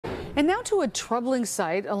And now to a troubling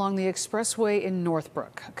sight along the expressway in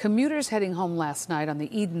Northbrook. Commuters heading home last night on the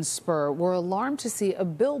Eden Spur were alarmed to see a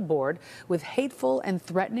billboard with hateful and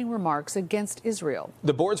threatening remarks against Israel.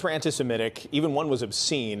 The boards were anti-Semitic, even one was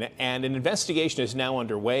obscene, and an investigation is now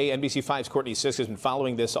underway. NBC5's Courtney Sisk has been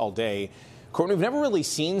following this all day. Courtney, we've never really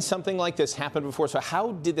seen something like this happen before, so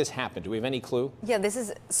how did this happen? Do we have any clue? Yeah, this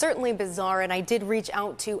is certainly bizarre, and I did reach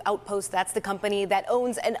out to Outpost. That's the company that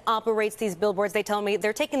owns and operates these billboards. They tell me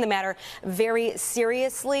they're taking the matter very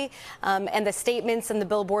seriously, and the statements in the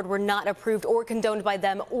billboard were not approved or condoned by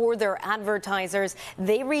them or their advertisers.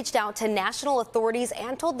 They reached out to national authorities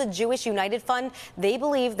and told the Jewish United Fund they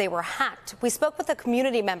believe they were hacked. We spoke with a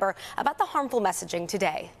community member about the harmful messaging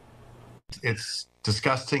today. It's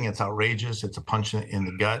disgusting, it's outrageous, it's a punch in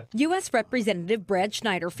the gut. U.S. Representative Brad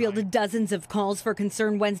Schneider fielded dozens of calls for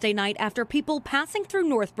concern Wednesday night after people passing through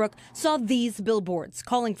Northbrook saw these billboards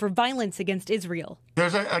calling for violence against Israel.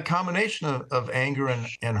 There's a combination of anger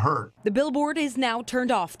and hurt. The billboard is now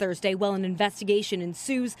turned off Thursday while an investigation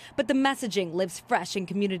ensues, but the messaging lives fresh in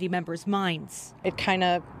community members' minds. It kind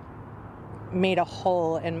of made a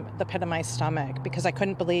hole in the pit of my stomach because I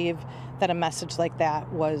couldn't believe that a message like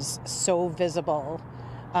that was so visible,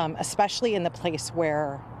 especially in the place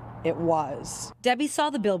where it was. Debbie saw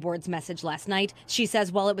the billboard's message last night. She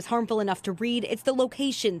says while it was harmful enough to read, it's the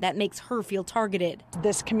location that makes her feel targeted.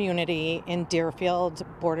 This community in Deerfield,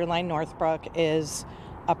 borderline Northbrook, is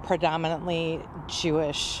a predominantly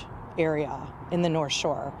Jewish area in the North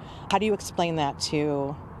Shore. How do you explain that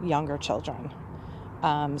to younger children?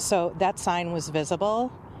 So that sign was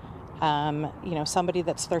visible. Somebody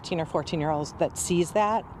that's 13 or 14-year-olds that sees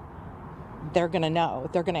that, they're going to know.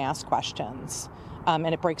 They're going to ask questions. And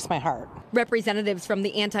it breaks my heart. Representatives from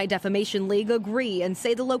the Anti-Defamation League agree and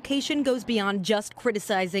say the location goes beyond just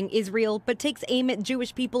criticizing Israel, but takes aim at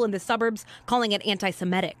Jewish people in the suburbs, calling it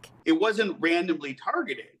anti-Semitic. It wasn't randomly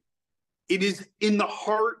targeted. It is in the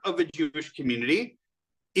heart of a Jewish community.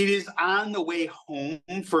 It is on the way home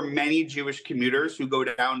for many Jewish commuters who go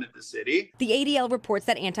down to the city. The ADL reports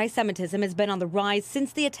that anti-Semitism has been on the rise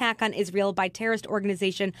since the attack on Israel by terrorist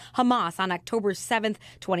organization Hamas on October 7th,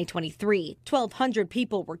 2023. 1,200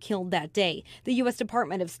 people were killed that day. The U.S.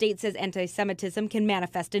 Department of State says anti-Semitism can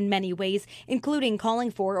manifest in many ways, including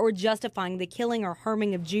calling for or justifying the killing or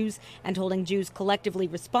harming of Jews and holding Jews collectively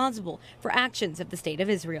responsible for actions of the State of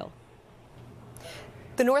Israel.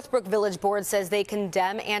 The Northbrook Village Board says they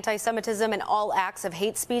condemn anti-Semitism and all acts of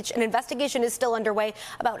hate speech. An investigation is still underway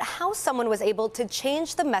about how someone was able to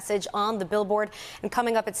change the message on the billboard. And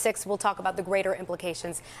coming up at 6, we'll talk about the greater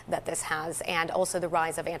implications that this has and also the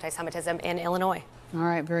rise of anti-Semitism in Illinois. All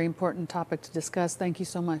right, very important topic to discuss. Thank you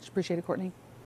so much. Appreciate it, Courtney.